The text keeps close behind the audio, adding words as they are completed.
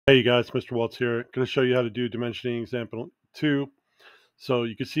Hey you guys, Mr. Waltz here. Going to show you how to do dimensioning example 2. So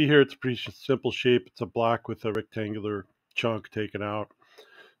you can see here it's a pretty simple shape. It's a block with a rectangular chunk taken out.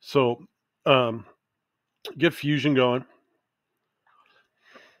 So um, get Fusion going.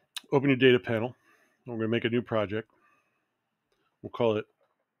 Open your data panel. We're going to make a new project. We'll call it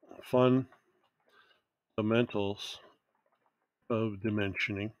Fundamentals of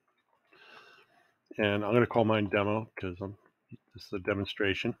Dimensioning. And I'm going to call mine Demo because this is a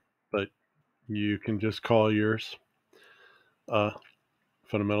demonstration. But you can just call yours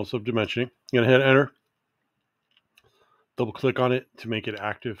Fundamentals of Dimensioning. I'm going to hit Enter. Double click on it to make it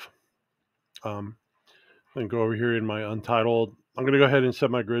active. And go over here in my untitled. I'm going to go ahead and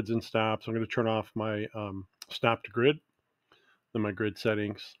set my grids and snaps. I'm going to turn off my snap to grid. Then my grid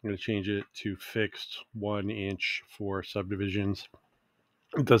settings, I'm going to change it to fixed 1 inch for subdivisions.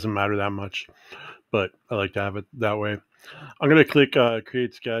 It doesn't matter that much, but I like to have it that way. I'm going to click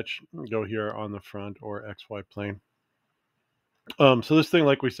create sketch, go here on the front or XY plane. So this thing,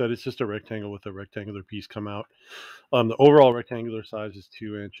 like we said, it's just a rectangle with a rectangular piece come out. The overall rectangular size is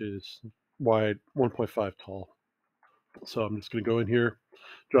 2 inches wide, 1.5 tall. So I'm just going to go in here,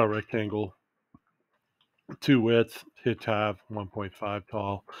 draw a rectangle, 2 width, hit tab, 1.5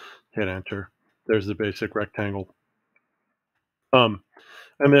 tall, hit enter. There's the basic rectangle. And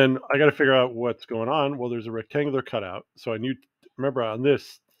then I got to figure out what's going on. Well, there's a rectangular cutout. So remember on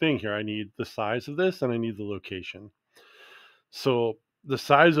this thing here, I need the size of this and I need the location. So the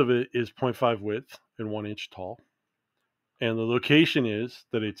size of it is 0.5 width and 1 inch tall. And the location is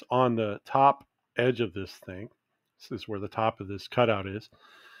that it's on the top edge of this thing. This is where the top of this cutout is.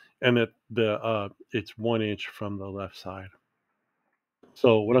 And that it's 1 inch from the left side.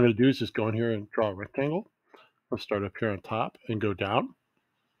 So what I'm going to do is just go in here and draw a rectangle. I'll start up here on top and go down.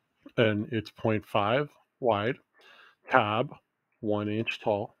 And it's 0.5 wide, tab, 1 inch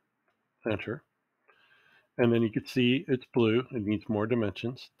tall, enter. And then you can see it's blue. It needs more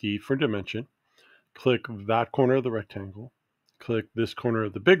dimensions, D for dimension. Click that corner of the rectangle. Click this corner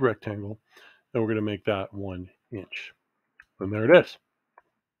of the big rectangle. And we're going to make that 1 inch. And there it is.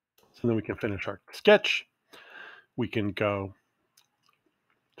 So then we can finish our sketch. We can go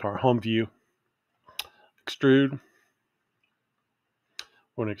to our home view, extrude.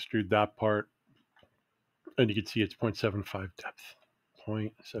 Want to extrude that part. And you can see it's 0.75 depth.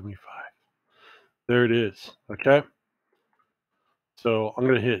 0.75. There it is. Okay. So I'm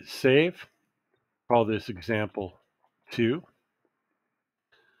going to hit save. Call this example 2.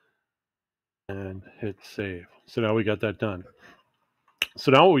 And hit save. So now we got that done.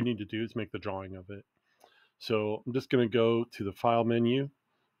 So now what we need to do is make the drawing of it. So I'm just going to go to the file menu,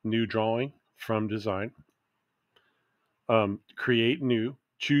 new drawing from design, create new,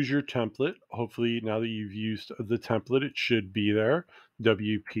 choose your template. Hopefully now that you've used the template, it should be there,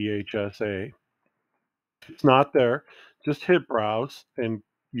 WPHSA. If it's not there, just hit browse and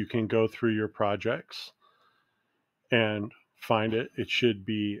you can go through your projects and find it. It should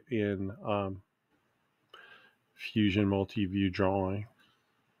be in Fusion Multi-View Drawing.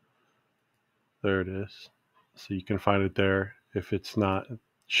 There it is. So you can find it there if it's not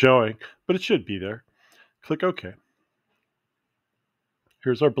showing, but it should be there. Click OK.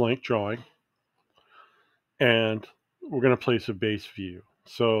 Here's our blank drawing. And we're going to place a base view.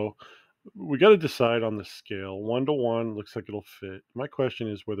 So we got to decide on the scale. 1 to 1 looks like it'll fit. My question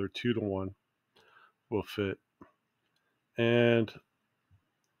is whether 2 to 1 will fit. And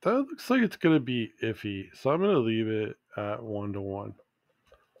that looks like it's going to be iffy. So I'm going to leave it at 1 to 1.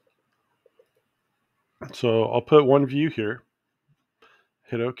 So I'll put one view here,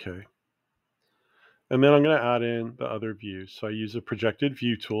 hit OK. And then I'm going to add in the other views. So I use a projected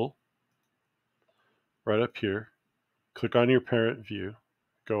view tool right up here. Click on your parent view,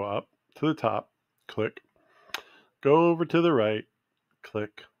 go up to the top, click, go over to the right,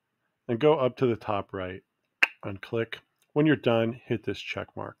 click, and go up to the top right and click. When you're done, hit this check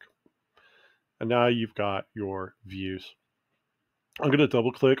mark. And now you've got your views. I'm going to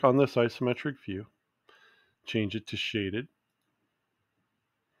double click on this isometric view, change it to shaded.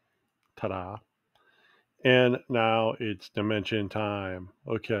 Ta-da. And now it's dimension time.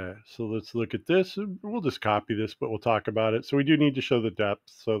 Okay, so let's look at this. We'll just copy this, but we'll talk about it. So we do need to show the depth.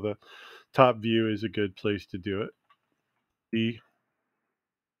 So the top view is a good place to do it. The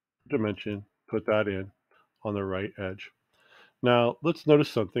dimension, put that in on the right edge. Now let's notice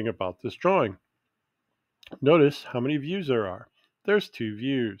something about this drawing. Notice how many views there are. There's 2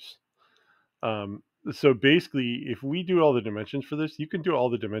 views. So basically, if we do all the dimensions for this, you can do all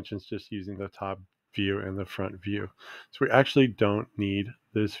the dimensions just using the top view and the front view. So we actually don't need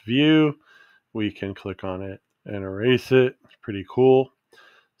this view. We can click on it and erase it. It's pretty cool.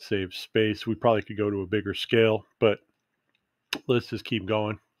 save space. We probably could go to a bigger scale, but let's just keep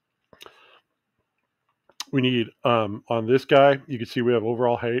going. We need, on this guy, you can see we have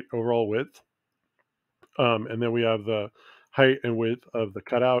overall height, overall width, and then we have the height and width of the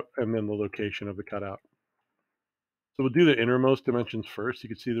cutout, and then the location of the cutout. So we'll do the innermost dimensions first. You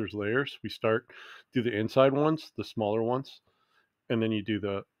can see there's layers. We do the inside ones, the smaller ones, and then you do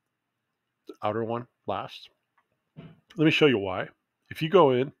the outer one last. Let me show you why. If you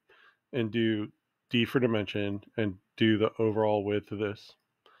go in and do D for dimension and do the overall width of this,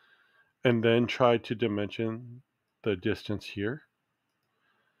 and then try to dimension the distance here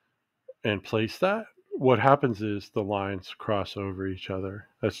and place that, what happens is the lines cross over each other.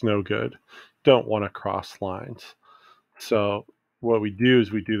 That's no good. Don't want to cross lines. So what we do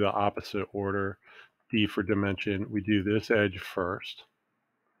is we do the opposite order. D for dimension, we do this edge first.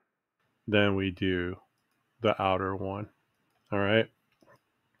 Then we do the outer one. All right.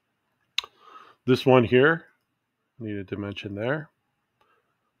 This one here, need a dimension there.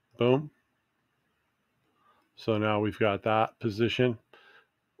 Boom. So now we've got that position.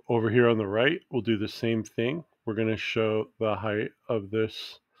 Over here on the right, we'll do the same thing. We're going to show the height of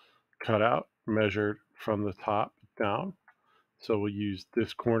this cutout measured from the top down. So we'll use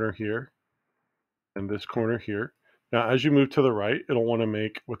this corner here and this corner here. Now, as you move to the right, it'll want to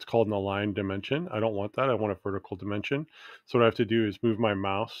make what's called an aligned dimension. I don't want that. I want a vertical dimension. So what I have to do is move my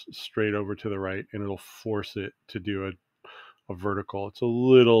mouse straight over to the right, and it'll force it to do a vertical. It's a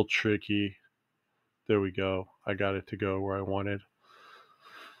little tricky. There we go. I got it to go where I wanted.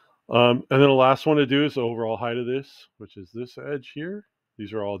 And then the last one to do is the overall height of this, which is this edge here.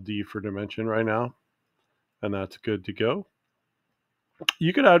 These are all D for dimension right now, and that's good to go.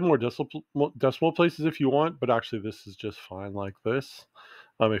 You could add more decimal places if you want, but actually this is just fine like this.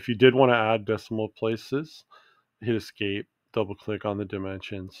 If you did want to add decimal places, hit escape, double click on the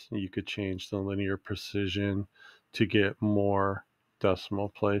dimensions. You could change the linear precision to get more decimal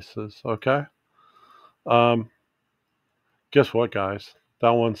places. Okay. Guess what, guys?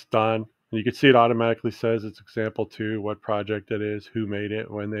 That one's done. And you can see it automatically says it's example 2, what project it is, who made it,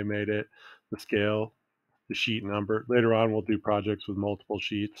 when they made it, the scale, the sheet number. Later on, we'll do projects with multiple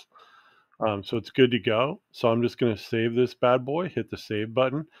sheets. So it's good to go. So I'm just going to save this bad boy, hit the save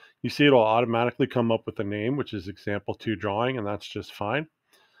button. You see it'll automatically come up with a name, which is example 2 drawing, and that's just fine.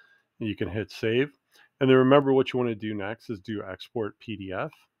 And you can hit save. And then remember what you want to do next is do export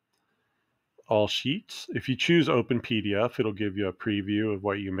PDF. All sheets. If you choose open PDF, it'll give you a preview of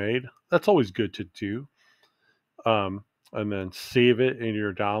what you made. That's always good to do. And then save it in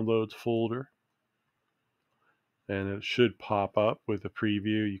your downloads folder. And it should pop up with a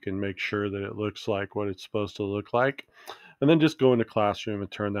preview. You can make sure that it looks like what it's supposed to look like. And then just go into Classroom and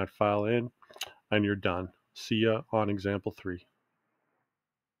turn that file in, and you're done. See ya on example 3.